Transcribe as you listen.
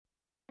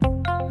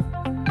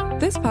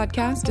This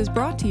podcast is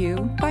brought to you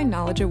by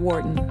Knowledge at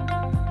Wharton.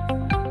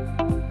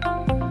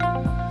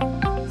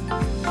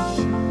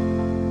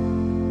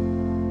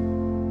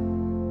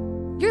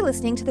 You're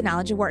listening to the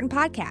Knowledge at Wharton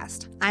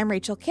podcast. I'm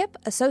Rachel Kipp,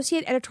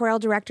 Associate Editorial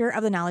Director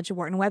of the Knowledge at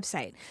Wharton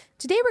website.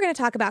 Today we're going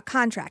to talk about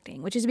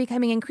contracting, which is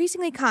becoming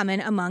increasingly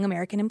common among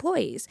American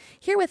employees.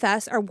 Here with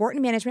us are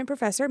Wharton Management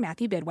Professor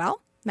Matthew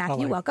Bidwell. Matthew,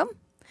 Hello. Welcome.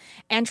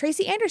 And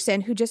Tracy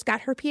Anderson, who just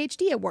got her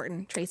PhD at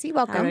Wharton. Tracy,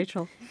 welcome. Hi,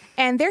 Rachel.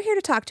 And they're here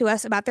to talk to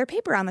us about their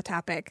paper on the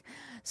topic.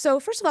 So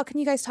first of all, can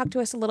you guys talk to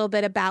us a little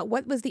bit about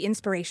what was the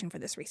inspiration for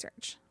this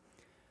research?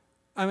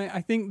 I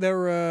think there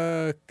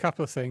are a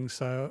couple of things,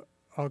 so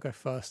I'll go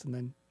first and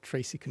then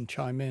Tracy can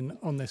chime in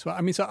on this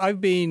one. So I've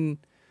been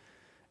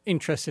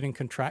interested in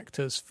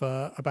contractors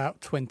for about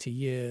 20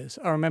 years.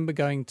 I remember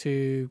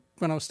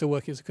when I was still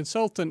working as a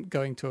consultant,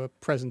 going to a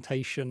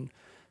presentation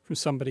from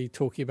somebody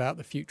talking about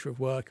the future of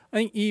work. I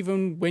think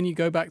even when you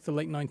go back to the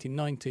late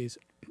 1990s,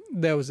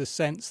 there was a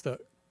sense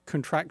that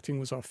contracting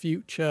was our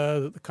future,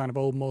 that the kind of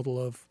old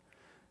model of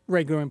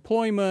regular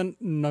employment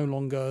no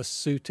longer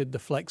suited the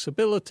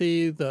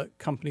flexibility that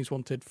companies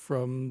wanted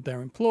from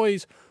their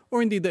employees,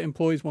 or indeed that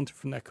employees wanted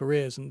from their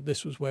careers, and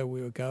this was where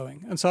we were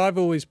going. And so I've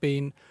always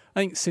been, I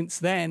think since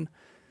then,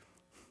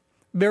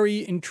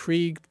 very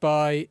intrigued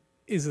by,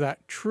 is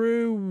that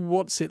true?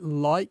 What's it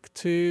like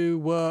to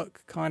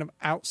work kind of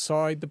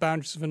outside the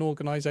boundaries of an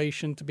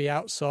organization, to be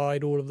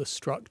outside all of the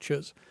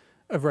structures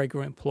of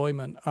regular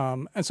employment?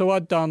 And so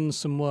I'd done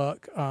some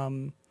work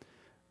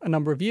a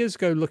number of years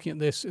ago looking at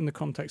this in the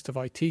context of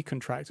IT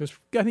contractors.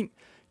 I think,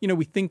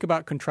 we think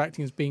about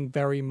contracting as being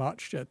very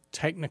much a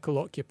technical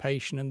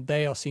occupation, and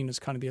they are seen as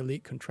kind of the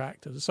elite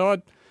contractors. So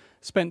I'd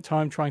spent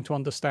time trying to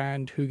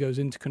understand who goes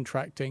into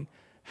contracting,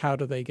 how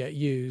do they get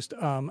used?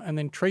 And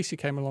then Tracy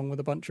came along with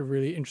a bunch of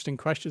really interesting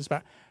questions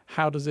about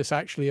how does this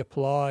actually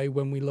apply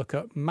when we look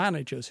at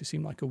managers who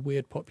seem like a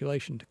weird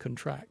population to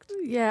contract?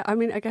 Yeah,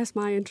 I guess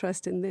my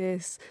interest in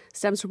this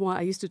stems from what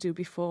I used to do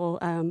before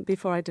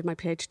I did my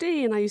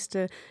PhD, and I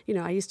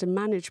used to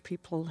manage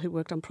people who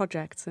worked on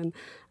projects,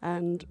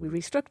 and we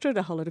restructured,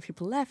 a whole lot of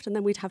people left, and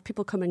then we'd have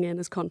people coming in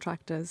as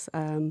contractors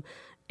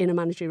in a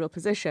managerial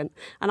position.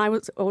 And I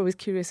was always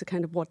curious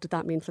kind of what did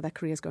that mean for their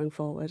careers going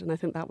forward, and I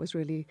think that was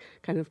really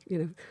kind of,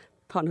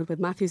 partnered with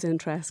Matthew's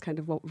interest, kind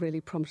of what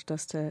really prompted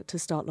us to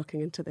start looking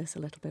into this a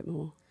little bit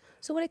more.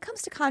 So when it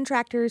comes to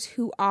contractors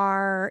who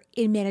are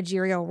in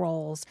managerial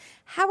roles,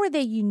 how are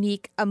they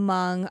unique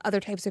among other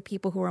types of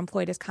people who are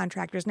employed as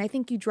contractors? And I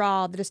think you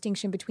draw the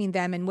distinction between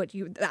them and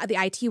the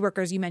IT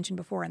workers you mentioned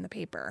before in the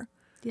paper.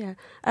 Yeah,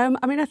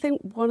 I think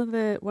one of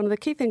the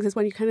key things is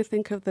when you kind of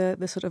think of the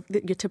sort of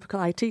your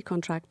typical IT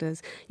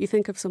contractors, you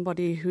think of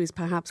somebody who is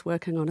perhaps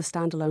working on a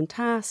standalone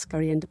task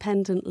very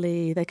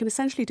independently. They can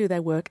essentially do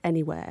their work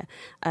anywhere.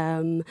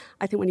 I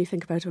think when you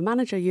think about a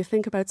manager, you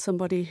think about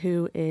somebody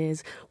who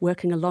is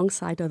working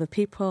alongside other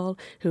people,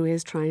 who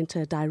is trying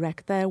to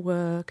direct their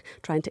work,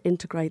 trying to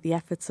integrate the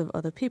efforts of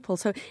other people.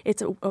 So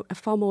it's a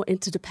far more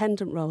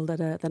interdependent role that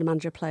a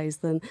manager plays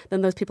than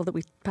those people that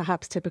we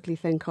perhaps typically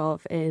think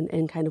of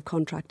in kind of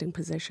contracting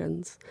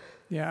positions.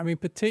 Yeah,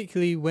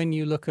 particularly when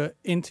you look at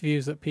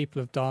interviews that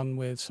people have done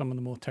with some of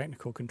the more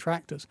technical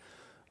contractors,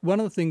 one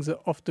of the things that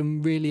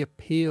often really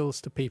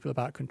appeals to people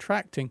about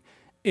contracting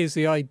is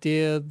the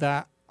idea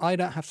that I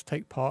don't have to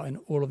take part in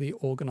all of the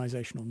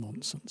organizational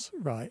nonsense,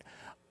 right?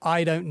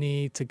 I don't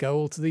need to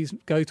go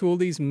to all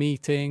these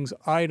meetings.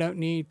 I don't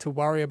need to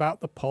worry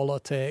about the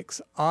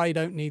politics. I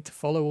don't need to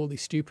follow all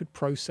these stupid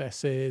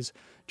processes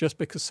just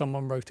because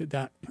someone wrote it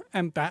down.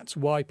 And that's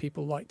why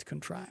people like to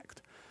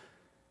contract.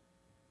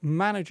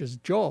 Managers'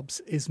 jobs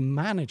is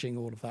managing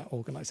all of that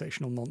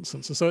organizational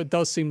nonsense. And so it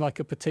does seem like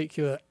a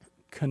particular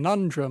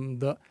conundrum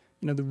that,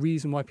 the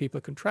reason why people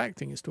are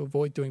contracting is to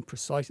avoid doing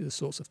precisely the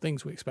sorts of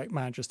things we expect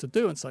managers to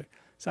do. And so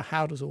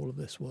how does all of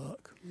this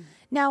work?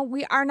 Now,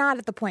 we are not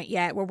at the point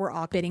yet where we're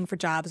all bidding for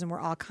jobs and we're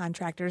all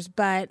contractors,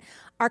 but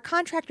are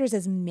contractors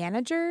as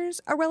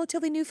managers a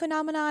relatively new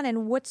phenomenon,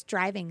 and what's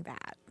driving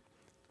that?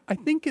 I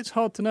think it's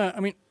hard to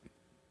know.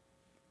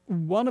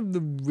 One of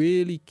the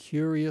really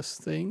curious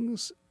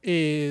things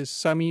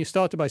is, you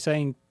started by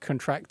saying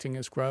contracting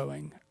is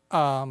growing.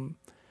 And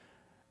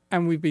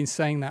we've been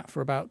saying that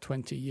for about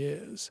 20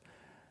 years.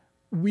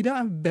 We don't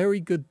have very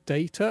good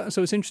data.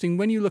 So it's interesting,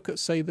 when you look at,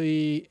 say,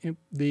 the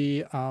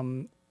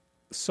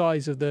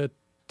size of the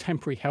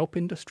temporary help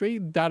industry,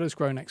 that has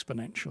grown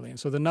exponentially. And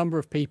so the number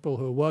of people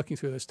who are working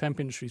through those temp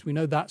industries, we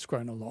know that's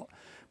grown a lot.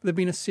 But there have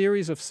been a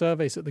series of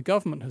surveys that the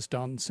government has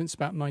done since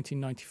about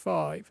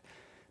 1995.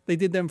 They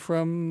did them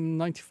from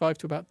 95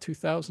 to about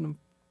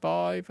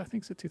 2005, I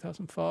think so,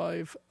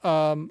 2005.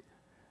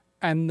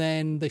 And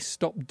then they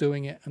stopped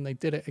doing it and they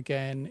did it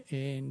again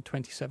in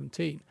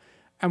 2017.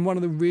 And one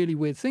of the really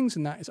weird things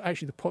in that is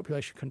actually the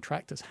population of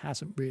contractors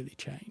hasn't really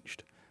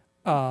changed.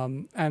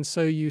 And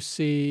so you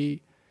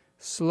see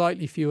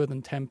slightly fewer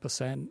than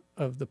 10%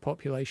 of the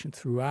population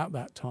throughout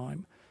that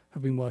time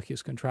have been working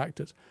as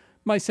contractors.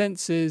 My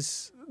sense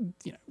is,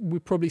 we're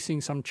probably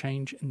seeing some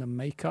change in the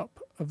makeup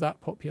of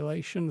that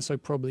population, so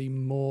probably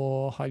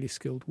more highly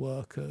skilled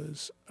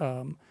workers,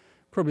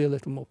 probably a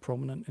little more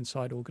prominent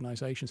inside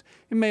organizations.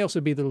 It may also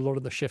be that a lot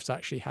of the shifts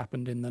actually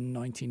happened in the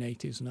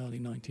 1980s and early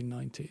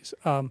 1990s.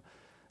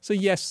 So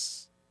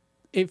yes,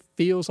 it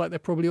feels like there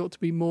probably ought to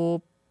be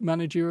more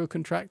managerial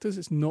contractors.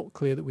 It's not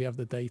clear that we have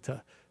the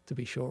data to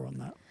be sure on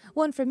that.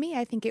 Well, and for me,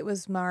 I think it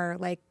was more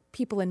like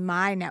people in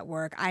my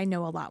network. I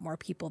know a lot more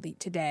people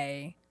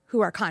today who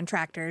are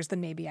contractors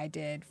than maybe I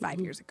did 5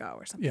 years ago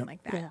or something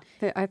like that.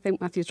 Yeah. I think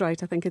Matthew's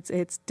right. I think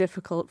it's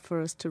difficult for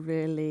us to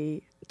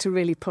really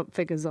put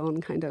figures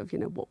on kind of,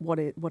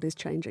 what is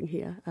changing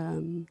here.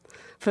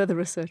 Further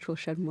research will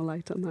shed more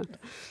light on that.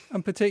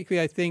 And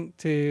particularly, I think,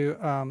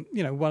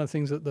 one of the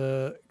things that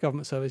the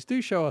government surveys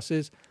do show us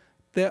is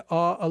there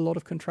are a lot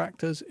of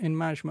contractors in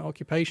management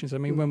occupations. I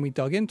mean, when we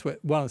dug into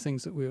it, one of the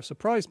things that we were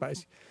surprised by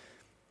is,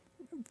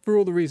 for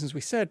all the reasons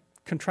we said,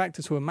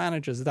 contractors who are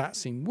managers, that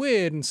seemed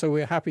weird. And so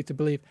we're happy to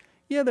believe,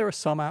 there are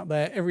some out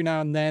there. Every now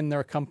and then there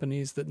are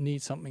companies that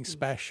need something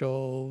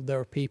special. There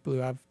are people who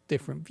have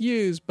different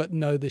views, but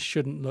no, this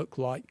shouldn't look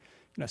like,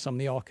 some of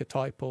the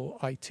archetypal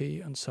IT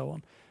and so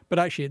on. But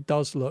actually it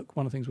does look,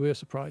 one of the things we were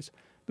surprised,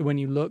 that when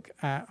you look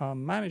at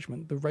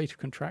management, the rate of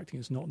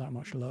contracting is not that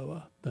much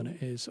lower than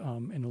it is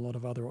in a lot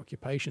of other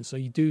occupations. So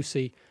you do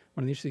see,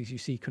 one of the interesting things, you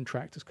see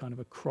contractors kind of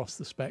across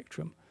the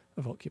spectrum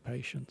of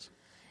occupations.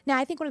 Now,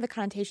 I think one of the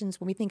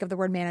connotations when we think of the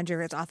word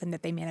manager is often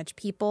that they manage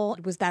people.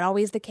 Was that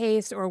always the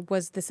case, or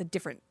was this a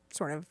different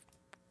sort of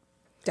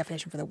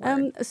definition for the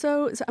word?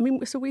 So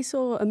we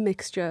saw a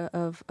mixture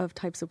of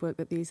types of work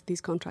that these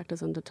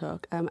contractors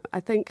undertook. I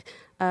think,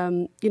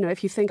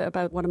 if you think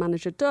about what a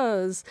manager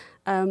does,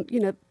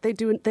 they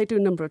do a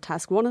number of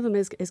tasks. One of them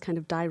is kind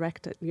of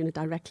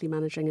directly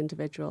managing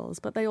individuals,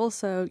 but they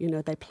also,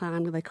 they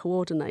plan, they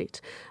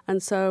coordinate.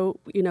 And so,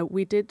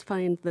 we did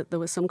find that there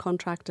were some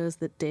contractors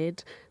that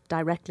did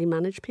directly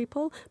manage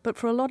people, but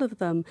for a lot of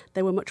them,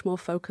 they were much more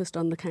focused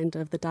on the kind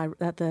of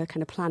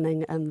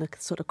planning and the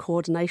sort of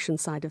coordination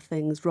side of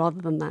things,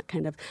 rather than that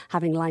kind of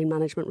having line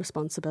management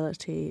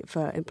responsibility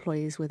for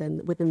employees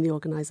within the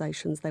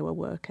organisations they were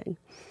working.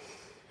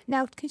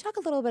 Now, can you talk a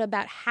little bit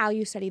about how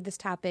you studied this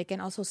topic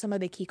and also some of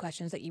the key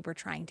questions that you were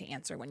trying to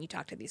answer when you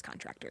talked to these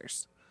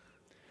contractors?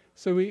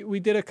 So we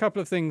did a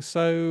couple of things.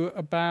 So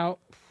about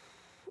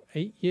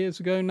 8 years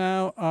ago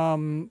now,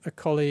 a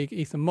colleague,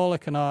 Ethan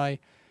Mollick, and I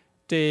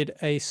did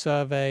a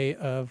survey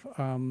of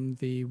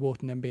the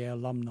Wharton MBA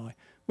alumni,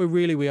 where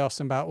really we asked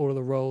them about all of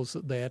the roles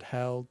that they had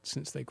held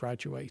since they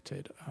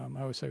graduated.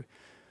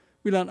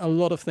 We learned a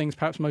lot of things,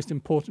 perhaps most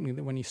importantly,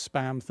 that when you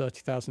spam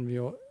 30,000 of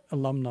your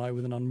alumni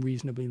with an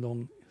unreasonably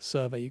long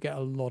survey, you get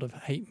a lot of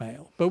hate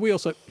mail. But we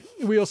also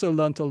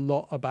learned a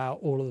lot about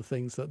all of the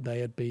things that they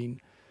had been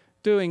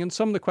doing. And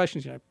some of the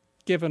questions,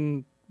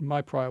 given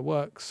my prior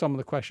work, some of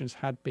the questions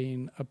had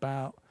been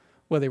about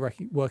were they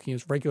working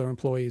as regular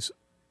employees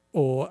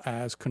or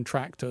as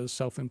contractors,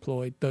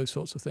 self-employed, those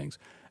sorts of things.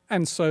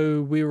 And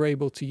so we were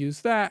able to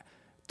use that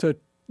to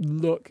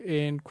look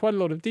in quite a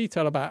lot of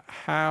detail about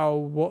how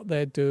what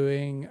they're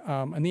doing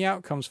and the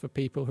outcomes for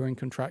people who are in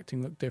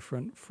contracting look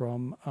different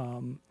from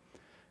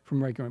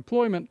regular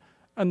employment,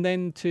 and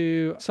then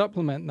to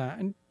supplement that.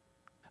 And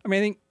I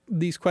think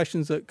these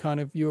questions that kind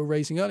of you were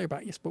raising earlier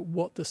about, yes, but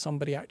what does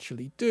somebody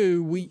actually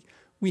do?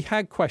 We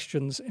had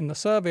questions in the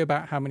survey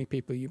about how many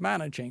people are you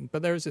managing,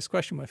 but there is this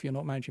question, well, if you're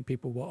not managing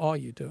people, what are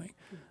you doing?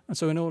 And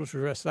so in order to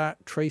address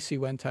that, Tracy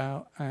went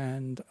out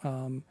and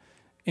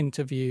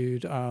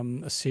interviewed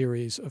a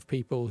series of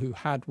people who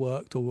had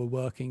worked or were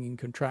working in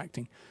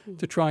contracting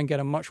to try and get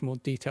a much more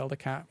detailed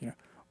account.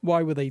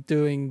 Why were they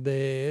doing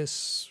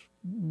this?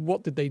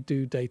 What did they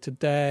do day to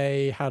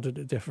day? How did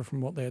it differ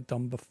from what they had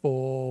done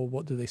before?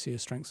 What do they see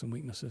as strengths and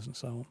weaknesses and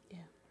so on? Yeah.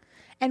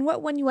 And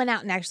when you went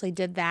out and actually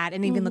did that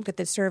and even looked at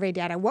the survey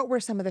data, what were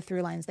some of the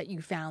through lines that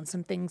you found?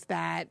 Some things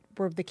that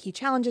were the key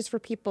challenges for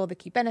people, the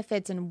key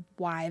benefits, and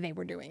why they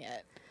were doing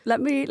it? Let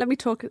me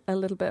talk a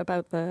little bit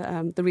about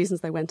the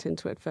reasons they went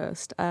into it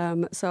first.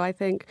 So I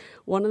think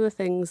one of the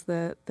things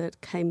that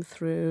came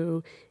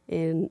through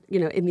in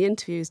the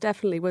interviews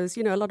definitely was,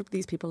 a lot of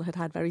these people had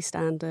very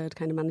standard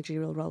kind of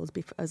managerial roles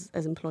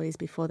as employees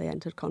before they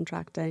entered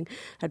contracting,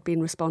 had been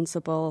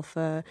responsible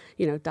for,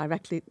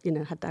 directly,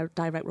 had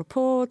direct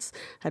reports,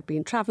 had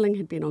been travelling,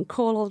 had been on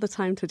call all the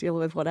time to deal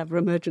with whatever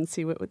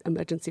emergency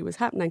was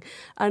happening.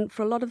 And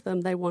for a lot of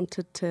them, they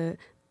wanted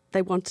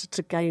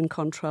to gain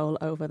control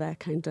over their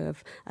kind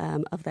of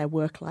their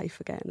work life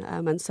again.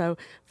 And so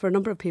for a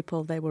number of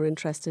people, they were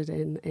interested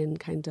in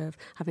kind of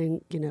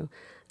having,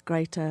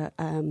 greater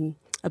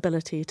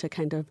ability to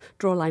kind of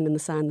draw a line in the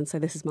sand and say,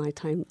 this is my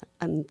time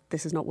and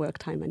this is not work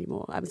time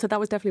anymore. So that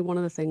was definitely one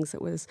of the things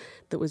that was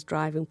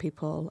driving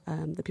people,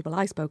 the people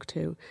I spoke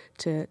to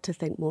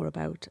think more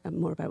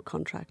about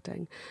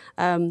contracting.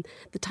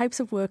 The types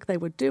of work they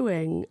were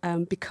doing,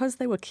 because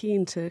they were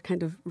keen to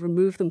kind of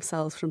remove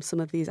themselves from some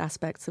of these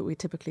aspects that we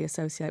typically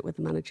associate with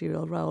the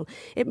managerial role,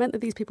 it meant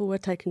that these people were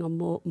taking on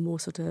more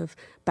sort of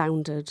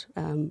bounded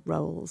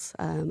roles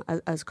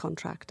as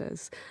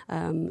contractors.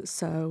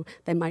 So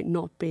they might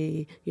not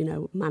be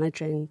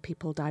managing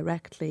people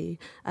directly,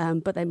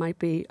 but they might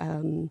be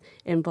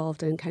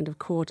involved in kind of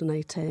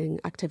coordinating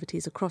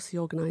activities across the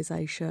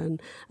organisation,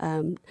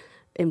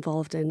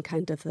 involved in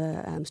kind of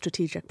the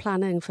strategic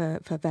planning for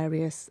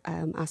various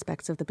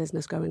aspects of the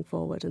business going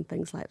forward and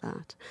things like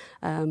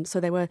that. So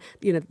they were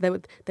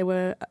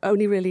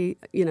only really,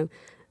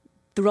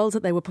 the roles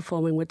that they were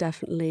performing were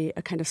definitely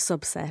a kind of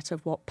subset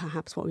of what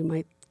we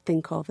might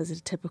think of as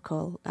a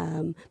typical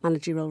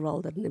managerial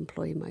role that an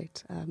employee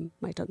might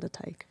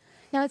undertake.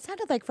 Now, it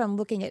sounded like from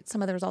looking at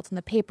some of the results in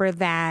the paper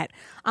that,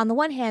 on the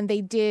one hand,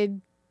 they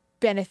did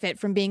benefit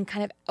from being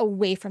kind of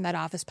away from that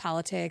office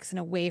politics and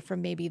away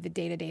from maybe the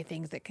day-to-day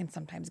things that can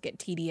sometimes get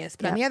tedious.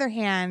 But on the other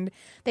hand,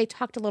 they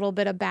talked a little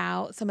bit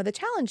about some of the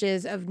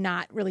challenges of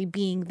not really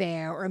being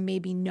there or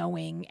maybe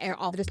knowing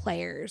all the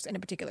players in a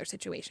particular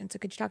situation. So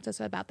could you talk to us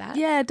about that?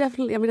 Yeah,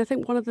 definitely. I mean, I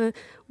think one of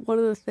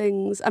the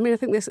things, I mean, I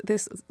think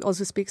this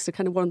also speaks to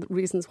kind of one of the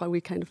reasons why we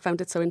kind of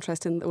found it so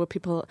interesting. There were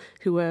people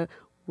who were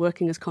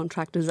working as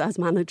contractors, as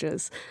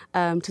managers,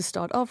 to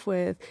start off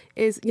with,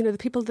 is, the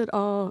people that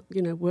are,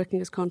 working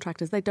as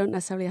contractors, they don't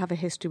necessarily have a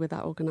history with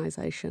that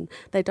organisation.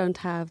 They don't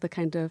have the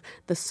kind of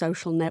the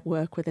social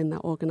network within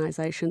that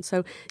organisation.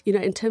 So,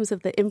 in terms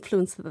of the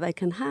influence that they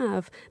can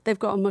have, they've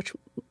got a much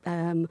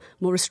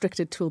more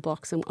restricted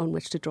toolbox on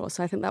which to draw.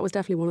 So I think that was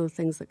definitely one of the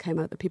things that came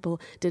out, that people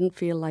didn't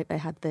feel like they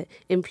had the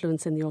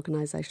influence in the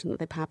organisation that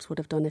they perhaps would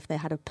have done if they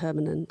had a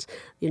permanent,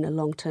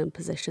 long-term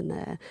position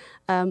there.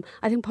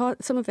 I think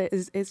some of it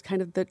is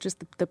kind of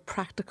the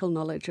practical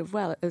knowledge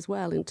as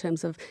well, in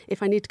terms of,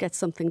 if I need to get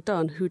something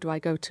done, who do I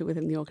go to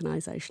within the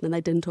organisation? And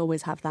they didn't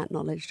always have that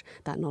knowledge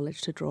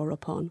to draw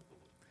upon.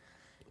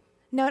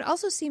 Now, it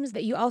also seems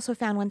that you also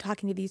found, when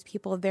talking to these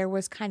people, there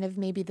was kind of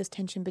maybe this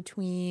tension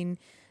between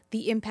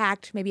the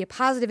impact, maybe a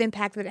positive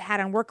impact that it had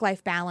on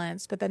work-life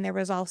balance, but then there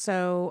was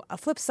also a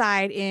flip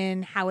side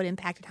in how it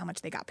impacted how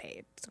much they got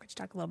paid. So could you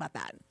talk a little about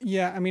that?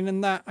 Yeah, I mean,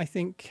 and that, I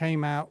think,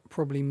 came out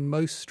probably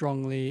most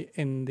strongly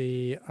in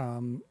the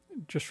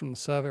just from the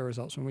survey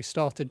results. When we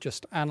started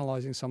just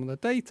analysing some of the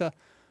data,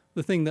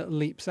 the thing that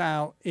leaps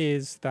out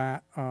is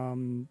that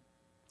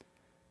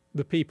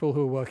the people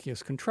who are working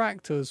as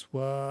contractors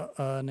were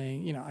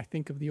earning, I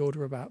think of the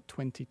order of about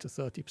 20 to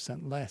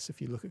 30% less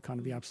if you look at kind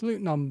of the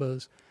absolute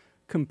numbers,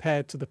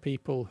 compared to the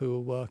people who are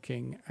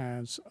working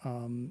as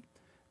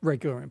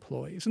regular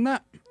employees. And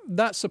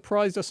that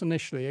surprised us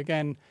initially.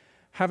 Again,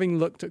 having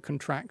looked at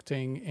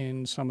contracting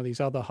in some of these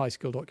other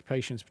high-skilled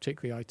occupations,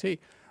 particularly IT,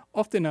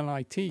 often in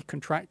IT,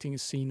 contracting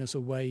is seen as a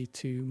way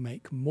to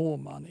make more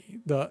money.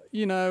 That,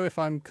 if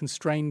I'm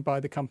constrained by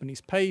the company's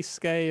pay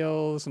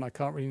scales and I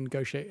can't really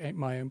negotiate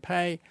my own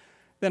pay,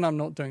 then I'm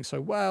not doing so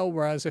well.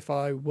 Whereas if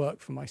I work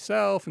for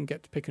myself and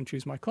get to pick and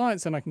choose my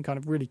clients, then I can kind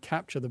of really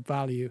capture the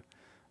value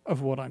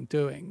of what I'm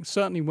doing.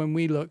 Certainly when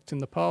we looked in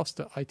the past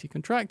at IT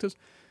contractors,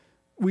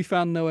 we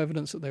found no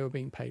evidence that they were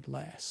being paid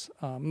less.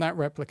 That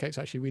replicates,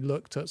 actually, we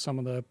looked at some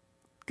of the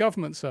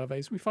government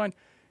surveys. We find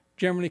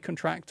generally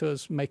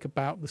contractors make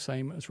about the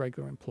same as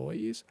regular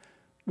employees.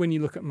 When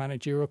you look at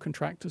managerial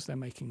contractors, they're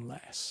making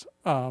less.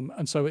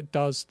 And so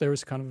there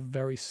is kind of a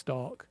very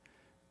stark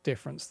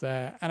difference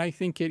there. And I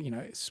think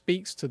it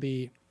speaks to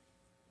the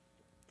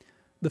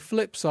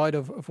flip side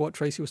of what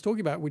Tracy was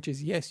talking about, which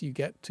is, yes, you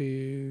get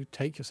to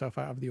take yourself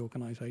out of the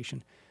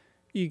organization.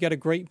 You get a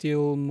great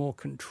deal more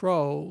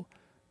control,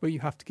 but you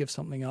have to give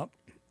something up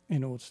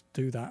in order to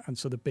do that. And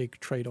so the big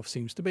trade-off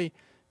seems to be,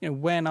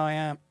 when I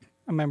am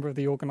a member of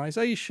the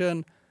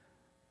organization,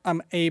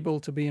 I'm able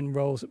to be in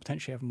roles that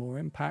potentially have more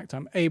impact.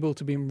 I'm able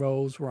to be in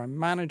roles where I'm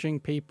managing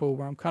people,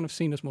 where I'm kind of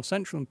seen as more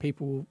central, and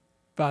people will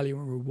value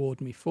and reward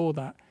me for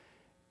that.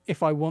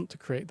 If I want to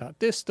create that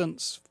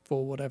distance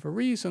for whatever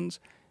reasons,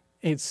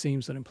 it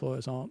seems that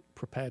employers aren't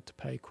prepared to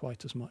pay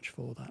quite as much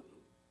for that.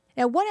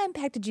 Now, what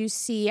impact did you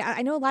see?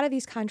 I know a lot of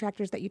these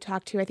contractors that you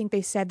talked to, I think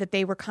they said that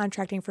they were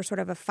contracting for sort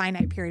of a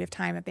finite period of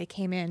time, that they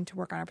came in to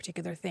work on a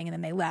particular thing and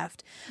then they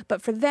left.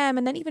 But for them,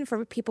 and then even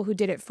for people who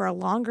did it for a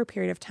longer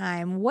period of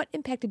time, what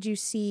impact did you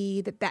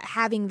see that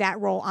having that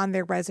role on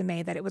their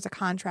resume, that it was a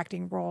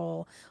contracting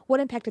role, what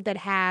impact did that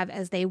have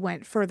as they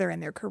went further in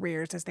their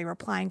careers, as they were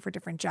applying for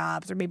different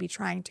jobs or maybe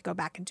trying to go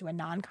back into a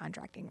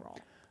non-contracting role?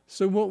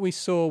 So what we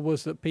saw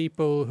was that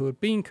people who had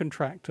been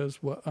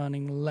contractors were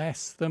earning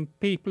less than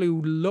people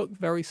who look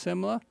very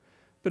similar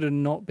but are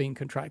not being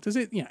contractors.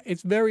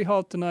 It's very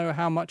hard to know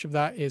how much of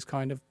that is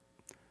kind of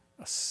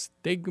a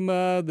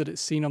stigma, that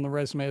it's seen on the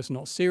resume as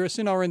not serious.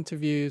 In our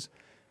interviews,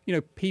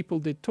 people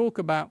did talk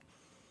about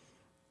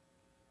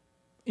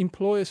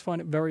employers find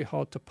it very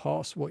hard to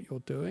pass what you're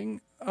doing.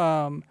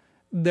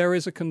 There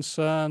is a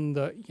concern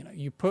that,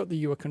 you put that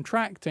you are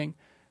contracting.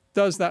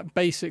 Does that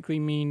basically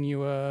mean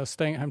you are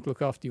staying at home to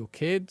look after your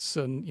kids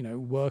and,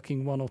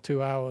 working 1 or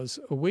 2 hours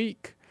a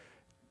week?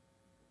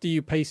 Do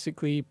you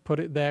basically put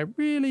it there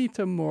really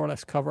to more or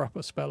less cover up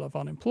a spell of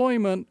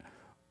unemployment?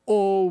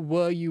 Or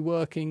were you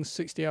working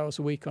 60 hours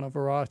a week on a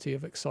variety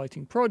of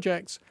exciting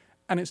projects?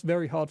 And it's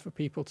very hard for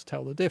people to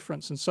tell the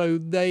difference. And so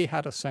they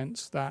had a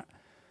sense that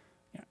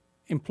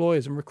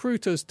employers and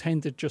recruiters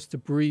tended just to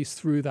breeze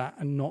through that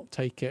and not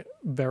take it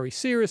very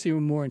seriously. We're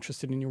more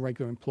interested in your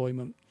regular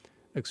employment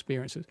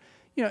experiences.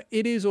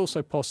 It is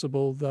also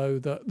possible, though,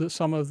 that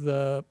some of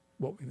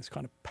this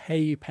kind of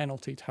pay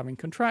penalty to having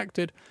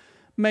contracted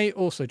may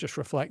also just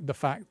reflect the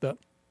fact that,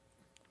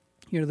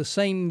 the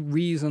same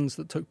reasons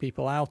that took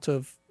people out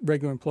of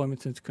regular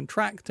employment into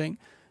contracting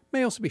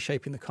may also be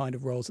shaping the kind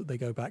of roles that they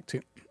go back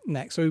to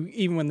next. So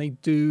even when they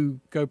do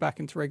go back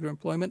into regular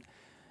employment,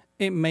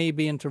 it may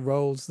be into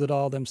roles that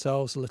are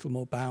themselves a little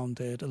more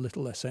bounded, a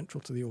little less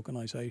central to the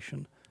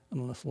organisation,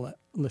 and a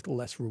little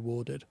less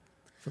rewarded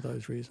for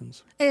those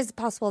reasons. It is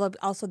possible that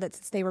also that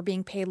since they were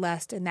being paid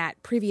less in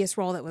that previous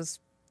role that was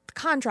the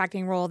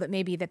contracting role, that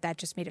maybe that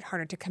just made it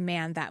harder to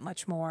command that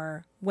much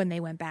more when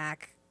they went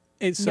back.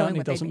 It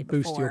certainly doesn't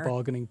boost your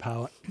bargaining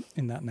power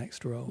in that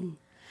next role.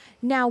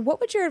 Now, what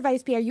would your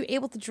advice be? Are you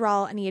able to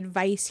draw any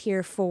advice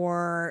here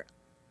for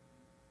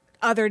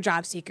other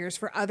job seekers,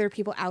 for other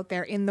people out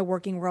there in the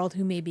working world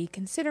who may be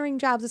considering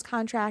jobs as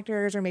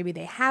contractors, or maybe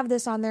they have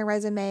this on their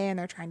resume and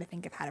they're trying to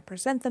think of how to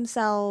present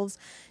themselves?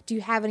 Do you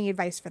have any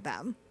advice for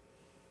them?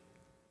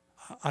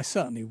 I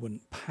certainly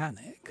wouldn't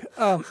panic.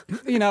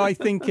 I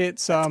think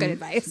it's... That's good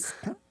advice.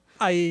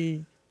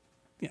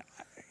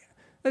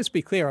 Let's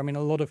be clear. I mean,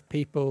 a lot of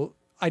people...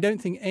 I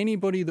don't think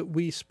anybody that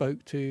we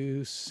spoke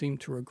to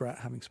seemed to regret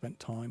having spent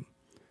time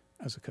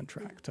as a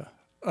contractor.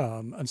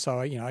 And so,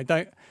 I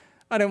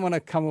don't want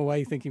to come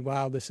away thinking,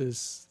 wow, this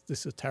is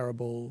a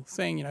terrible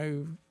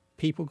thing.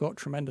 People got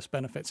tremendous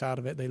benefits out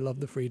of it. They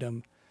love the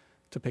freedom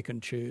to pick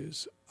and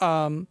choose.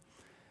 I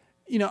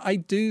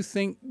do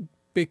think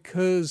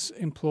because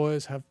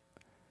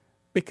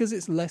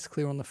it's less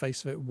clear on the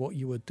face of it what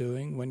you were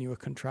doing when you were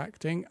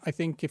contracting, I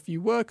think if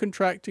you were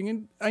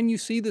contracting and you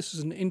see this as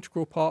an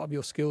integral part of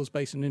your skills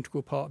base, an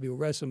integral part of your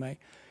resume,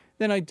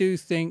 then I do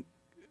think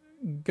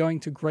going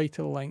to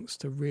greater lengths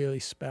to really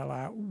spell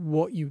out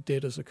what you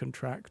did as a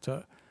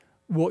contractor,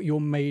 what your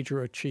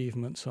major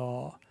achievements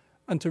are,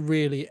 and to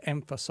really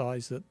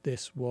emphasize that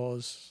this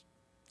was,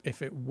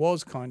 if it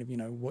was kind of,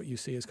 what you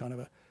see as kind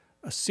of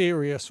a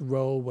serious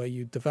role where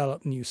you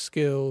develop new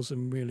skills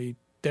and really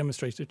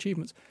demonstrate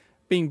achievements,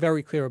 being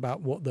very clear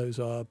about what those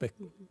are,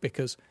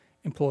 because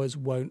employers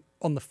won't,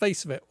 on the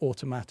face of it,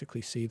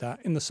 automatically see that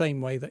in the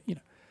same way that,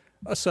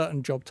 a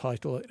certain job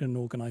title in an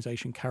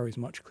organisation carries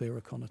much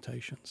clearer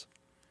connotations.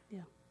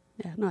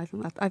 Yeah. No, I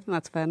think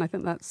that's fair, and I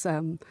think that's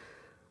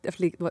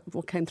definitely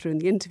what came through in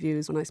the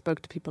interviews when I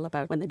spoke to people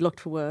about when they looked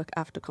for work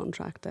after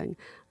contracting.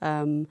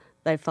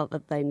 They felt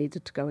that they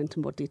needed to go into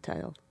more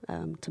detail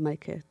to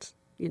make it,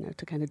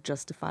 to kind of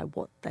justify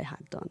what they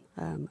had done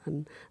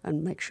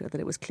and make sure that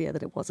it was clear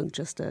that it wasn't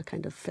just a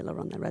kind of filler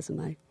on their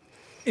resume.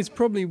 It's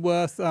probably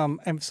worth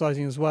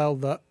emphasising as well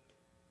that,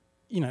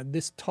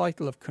 this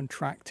title of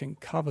contracting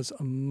covers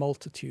a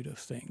multitude of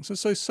things. And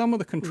so some of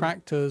the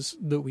contractors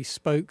that we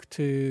spoke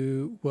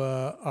to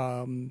were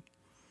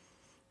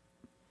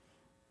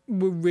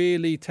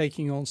really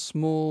taking on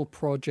small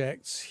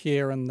projects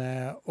here and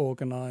there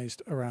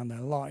organised around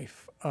their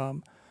life.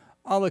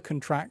 Other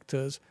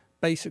contractors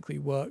basically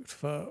worked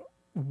for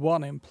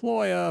one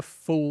employer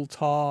full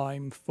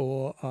time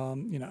for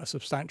a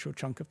substantial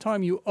chunk of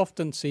time. You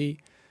often see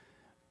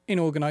in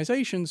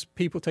organizations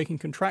people taking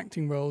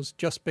contracting roles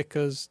just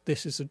because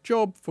this is a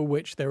job for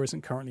which there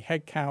isn't currently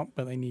headcount,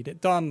 but they need it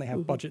done, they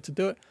have budget to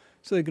do it,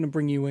 so they're going to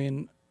bring you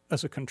in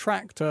as a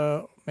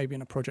contractor, maybe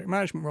in a project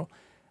management role,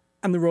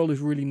 and the role is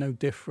really no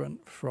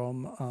different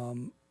from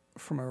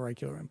a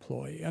regular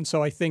employee. And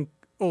so I think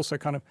also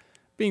kind of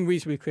being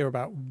reasonably clear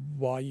about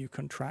why you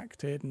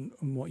contracted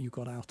and what you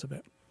got out of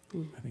it,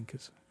 I think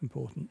is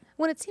important.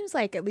 Well, it seems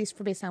like, at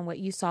least based on what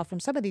you saw from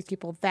some of these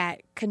people,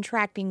 that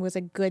contracting was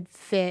a good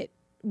fit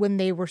when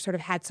they were sort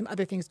of had some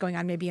other things going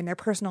on maybe in their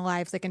personal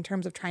lives, like in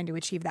terms of trying to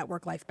achieve that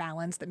work-life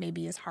balance that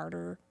maybe is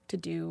harder to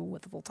do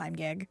with a full-time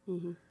gig.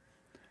 Mm-hmm.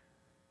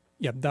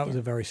 Yeah, that was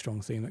a very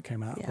strong theme that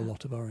came out of a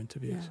lot of our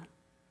interviews. Yeah.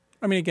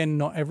 I mean, again,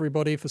 not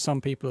everybody. For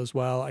some people as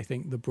well, I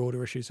think the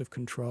broader issues of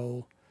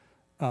control.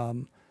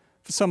 For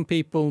some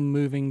people,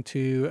 moving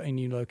to a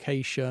new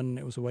location,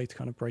 it was a way to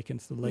kind of break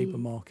into the labour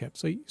market.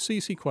 So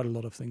you see quite a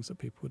lot of things that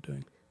people were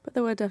doing. But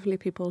there were definitely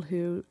people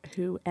who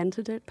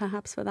entered it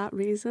perhaps for that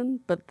reason,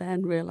 but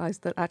then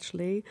realised that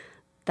actually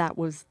that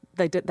was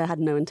they had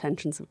no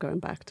intentions of going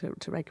back to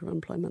regular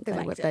employment.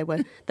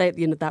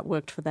 That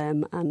worked for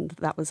them, and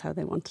that was how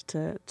they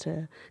wanted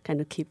to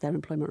kind of keep their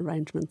employment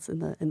arrangements in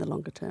the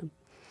longer term.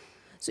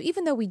 So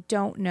even though we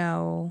don't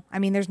know, I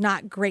mean, there's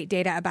not great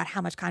data about how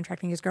much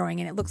contracting is growing,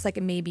 and it looks like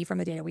it may be from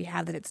the data we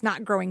have that it's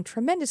not growing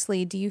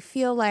tremendously. Do you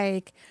feel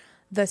like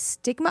the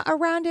stigma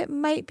around it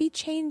might be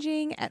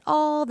changing at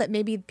all, that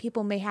maybe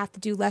people may have to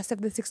do less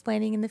of this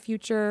explaining in the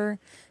future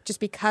just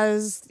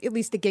because at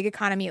least the gig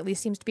economy at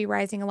least seems to be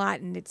rising a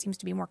lot, and it seems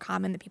to be more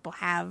common that people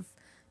have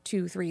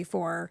 2, 3,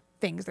 4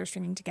 things they're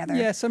stringing together?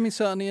 Yes, I mean,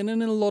 certainly. And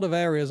in a lot of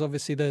areas,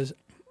 obviously,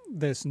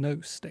 there's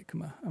no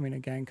stigma. I mean,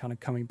 again, kind of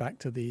coming back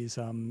to these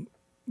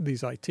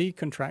IT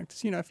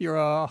contractors, if you're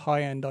a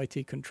high-end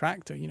IT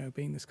contractor,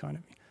 being this kind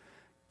of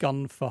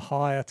gun for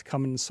hire to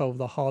come and solve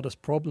the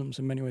hardest problems.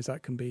 In many ways,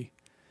 that can be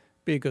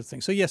a good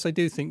thing. So yes, I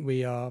do think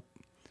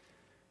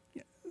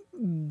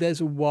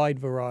there's a wide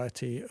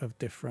variety of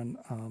different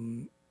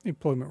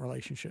employment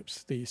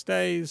relationships these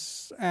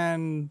days,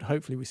 and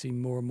hopefully we see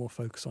more and more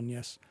focus on,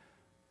 yes,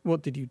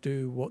 what did you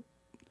do,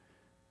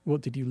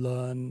 what did you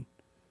learn,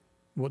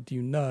 what do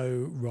you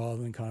know,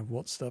 rather than kind of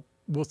what's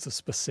the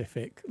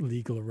specific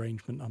legal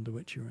arrangement under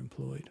which you're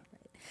employed.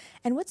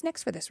 And what's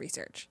next for this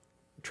research?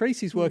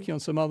 Tracy's working on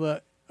some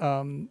other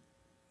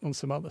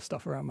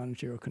stuff around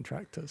managerial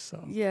contractors.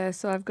 So. Yeah,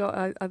 so I've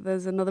got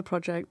there's another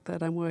project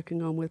that I'm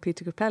working on with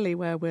Peter Capelli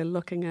where we're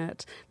looking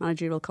at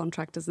managerial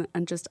contractors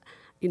and just,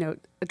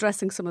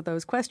 addressing some of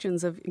those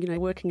questions of,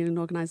 working in an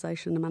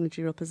organisation, a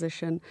managerial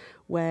position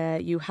where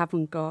you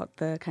haven't got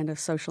the kind of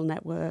social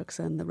networks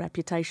and the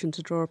reputation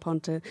to draw upon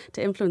to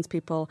influence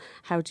people.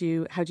 How do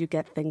you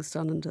get things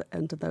done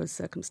under those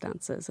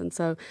circumstances? And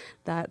so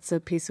that's a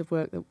piece of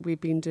work that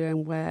we've been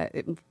doing where,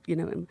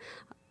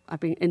 I've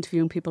been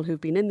interviewing people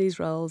who've been in these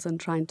roles and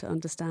trying to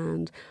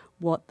understand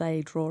what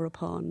they draw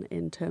upon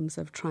in terms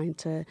of trying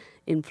to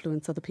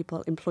influence other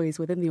people, employees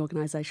within the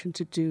organisation,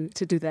 to do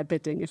their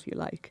bidding, if you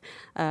like.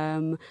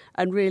 And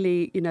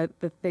really,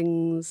 the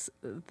things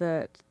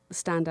that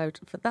stand out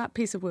for that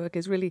piece of work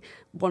is really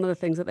one of the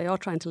things that they are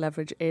trying to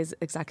leverage is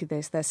exactly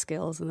this, their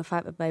skills, and the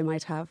fact that they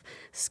might have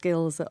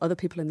skills that other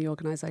people in the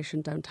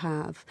organisation don't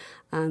have,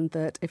 and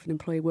that if an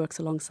employee works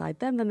alongside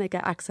them, then they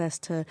get access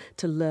to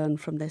learn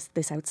from this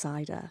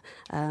outsider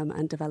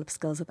and develop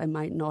skills that they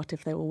might not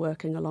if they were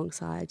working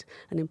alongside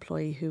an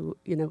employee who,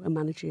 a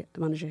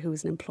manager who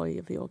is an employee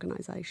of the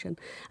organisation.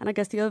 And I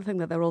guess the other thing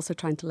that they're also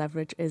trying to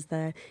leverage is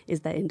their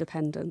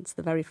independence,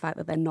 the very fact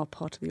that they're not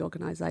part of the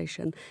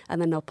organisation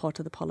and they're not part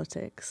of the politics.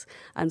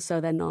 And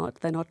so they're not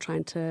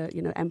trying to,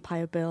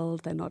 empire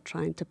build, they're not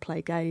trying to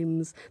play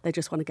games, they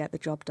just want to get the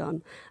job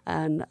done.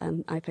 And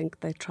I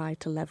think they try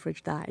to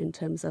leverage that in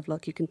terms of,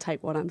 look, you can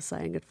take what I'm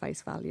saying at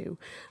face value.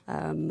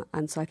 And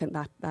so I think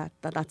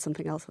that's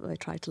something else that they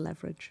try to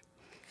leverage.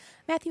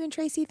 Matthew and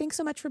Tracy, thanks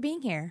so much for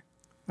being here.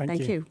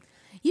 Thank you.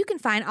 You can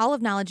find all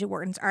of Knowledge at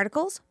Wharton's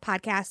articles,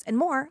 podcasts, and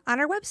more on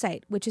our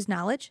website, which is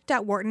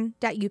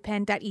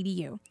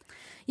knowledge.wharton.upenn.edu.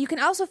 You can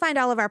also find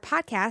all of our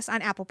podcasts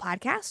on Apple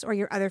Podcasts or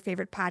your other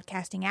favorite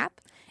podcasting app.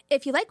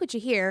 If you like what you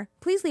hear,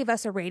 please leave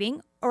us a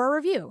rating or a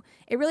review.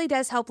 It really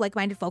does help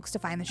like-minded folks to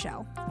find the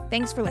show.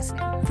 Thanks for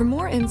listening. For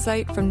more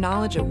insight from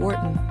Knowledge at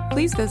Wharton,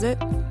 please visit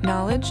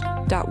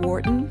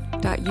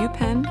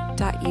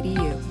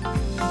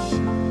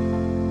knowledge.wharton.upenn.edu.